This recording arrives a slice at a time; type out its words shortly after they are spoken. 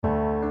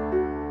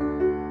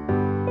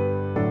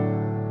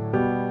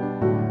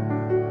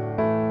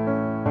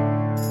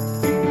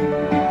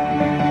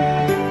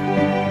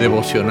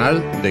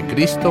Devocional de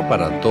Cristo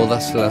para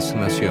todas las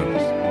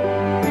naciones.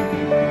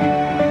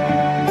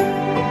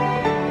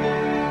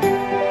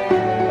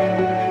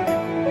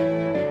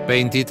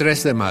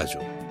 (23 de mayo).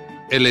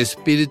 El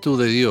Espíritu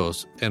de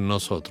Dios en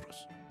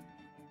nosotros.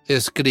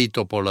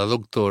 Escrito por la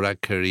doctora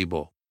Carrie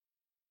Bo.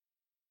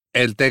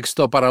 El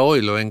texto para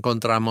hoy lo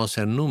encontramos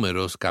en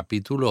Números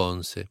capítulo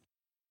 11,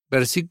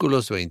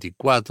 versículos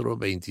 24,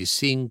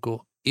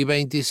 25 y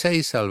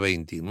 26 al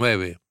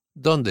 29,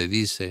 donde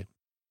dice: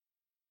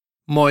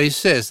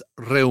 Moisés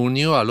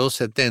reunió a los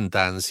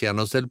 70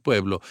 ancianos del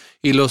pueblo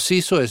y los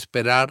hizo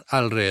esperar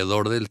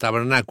alrededor del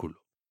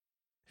tabernáculo.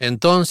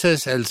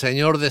 Entonces el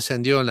Señor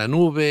descendió en la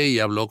nube y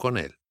habló con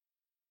él.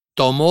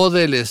 Tomó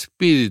del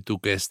espíritu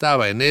que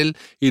estaba en él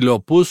y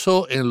lo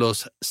puso en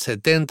los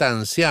 70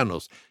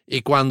 ancianos,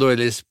 y cuando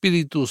el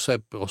espíritu se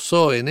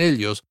posó en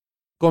ellos,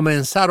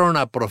 comenzaron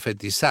a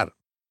profetizar.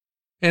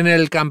 En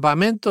el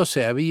campamento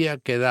se había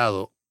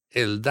quedado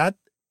Eldad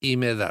y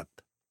Medad,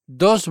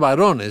 2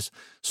 varones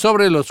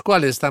sobre los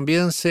cuales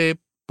también se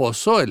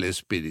posó el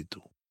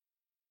espíritu.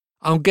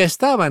 Aunque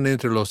estaban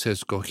entre los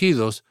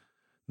escogidos,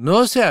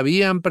 no se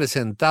habían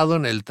presentado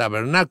en el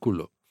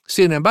tabernáculo.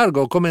 Sin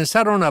embargo,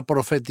 comenzaron a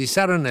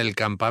profetizar en el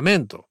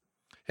campamento.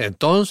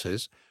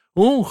 Entonces,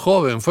 un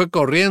joven fue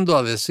corriendo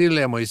a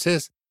decirle a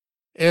Moisés: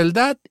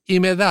 Eldad y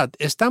Medad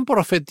están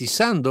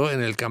profetizando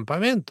en el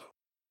campamento.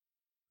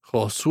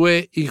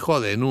 Josué,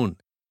 hijo de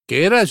Nun,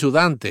 que era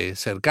ayudante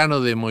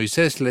cercano de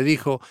Moisés, le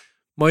dijo: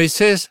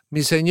 Moisés,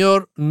 mi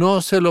señor,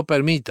 no se lo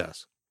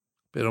permitas.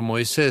 Pero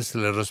Moisés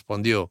le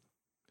respondió: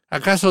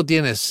 ¿acaso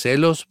tienes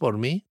celos por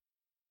mí?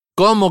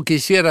 ¿Cómo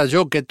quisiera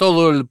yo que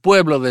todo el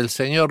pueblo del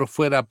Señor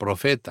fuera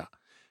profeta?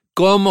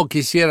 ¿Cómo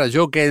quisiera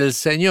yo que el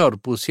Señor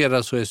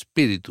pusiera su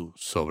espíritu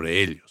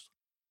sobre ellos?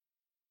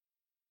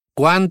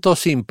 ¿Cuánto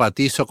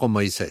simpatizo con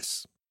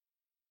Moisés?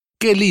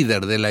 ¿Qué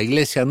líder de la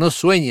iglesia no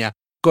sueña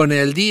con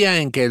el día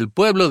en que el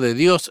pueblo de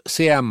Dios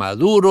sea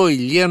maduro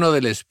y lleno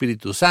del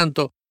Espíritu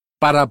Santo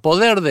para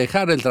poder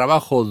dejar el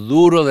trabajo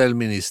duro del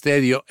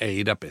ministerio e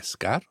ir a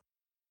pescar?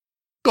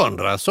 Con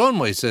razón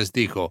Moisés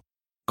dijo: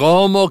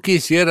 ¿cómo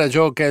quisiera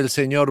yo que el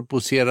Señor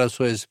pusiera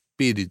su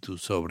espíritu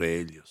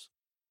sobre ellos?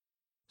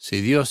 Si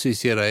Dios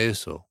hiciera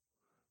eso,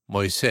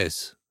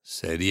 Moisés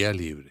sería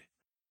libre.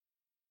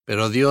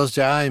 Pero Dios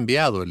ya ha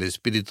enviado el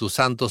Espíritu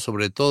Santo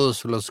sobre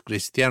todos los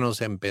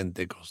cristianos en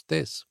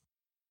Pentecostés.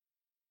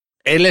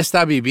 Él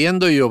está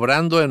viviendo y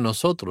obrando en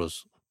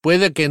nosotros.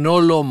 Puede que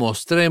no lo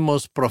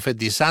mostremos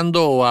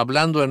profetizando o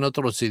hablando en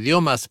otros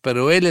idiomas,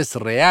 pero Él es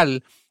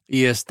real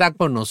y está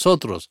con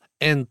nosotros.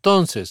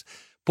 Entonces,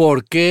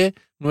 ¿por qué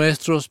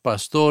nuestros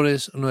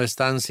pastores no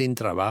están sin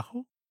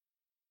trabajo?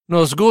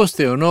 Nos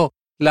guste o no,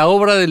 la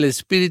obra del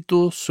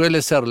Espíritu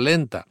suele ser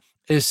lenta.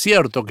 Es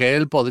cierto que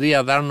Él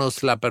podría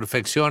darnos la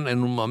perfección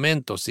en un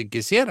momento si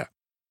quisiera,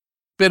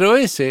 pero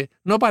ese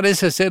no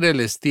parece ser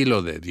el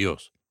estilo de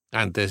Dios.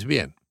 Antes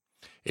bien,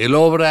 Él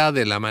obra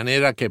de la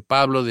manera que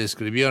Pablo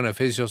describió en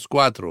Efesios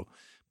 4,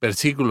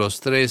 versículos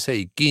 13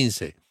 y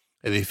 15,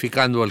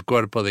 edificando el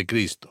cuerpo de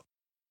Cristo,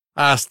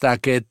 hasta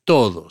que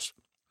todos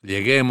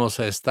lleguemos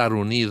a estar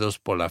unidos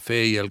por la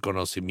fe y el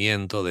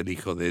conocimiento del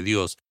Hijo de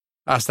Dios,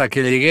 hasta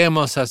que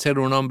lleguemos a ser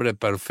un hombre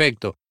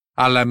perfecto,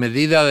 a la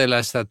medida de la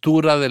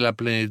estatura de la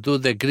plenitud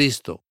de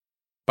Cristo,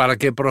 para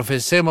que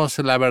profesemos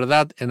la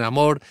verdad en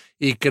amor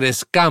y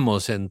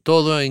crezcamos en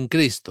todo en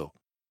Cristo,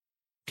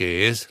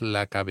 que es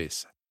la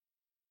cabeza.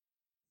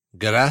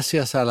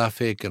 Gracias a la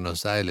fe que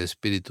nos da el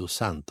Espíritu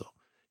Santo,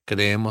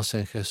 creemos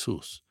en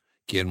Jesús,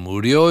 quien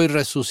murió y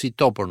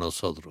resucitó por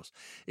nosotros.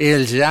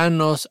 Él ya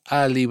nos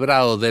ha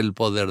librado del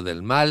poder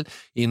del mal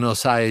y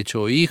nos ha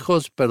hecho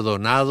hijos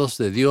perdonados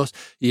de Dios,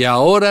 y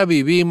ahora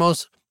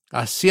vivimos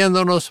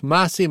haciéndonos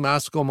más y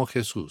más como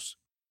Jesús,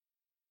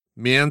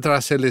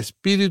 mientras el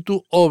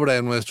Espíritu obra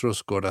en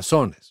nuestros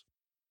corazones.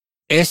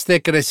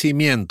 Este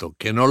crecimiento,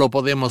 que no lo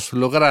podemos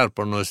lograr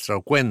por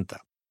nuestra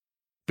cuenta,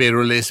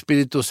 pero el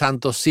Espíritu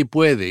Santo sí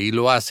puede y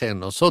lo hace en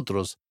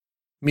nosotros,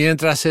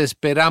 mientras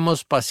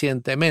esperamos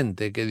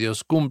pacientemente que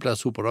Dios cumpla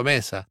su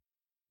promesa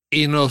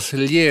y nos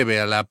lleve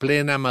a la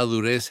plena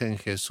madurez en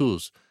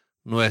Jesús,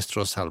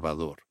 nuestro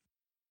Salvador.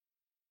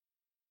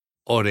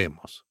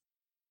 Oremos.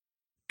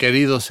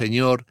 Querido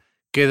Señor,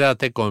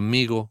 quédate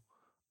conmigo,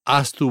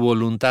 haz tu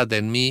voluntad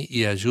en mí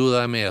y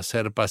ayúdame a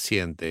ser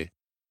paciente.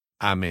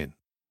 Amén.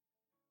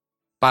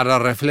 Para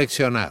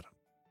reflexionar,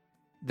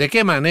 ¿de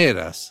qué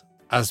maneras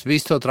has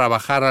visto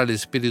trabajar al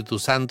Espíritu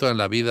Santo en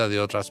la vida de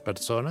otras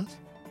personas?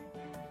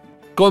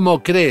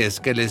 ¿Cómo crees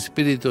que el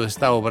Espíritu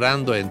está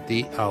obrando en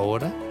ti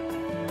ahora?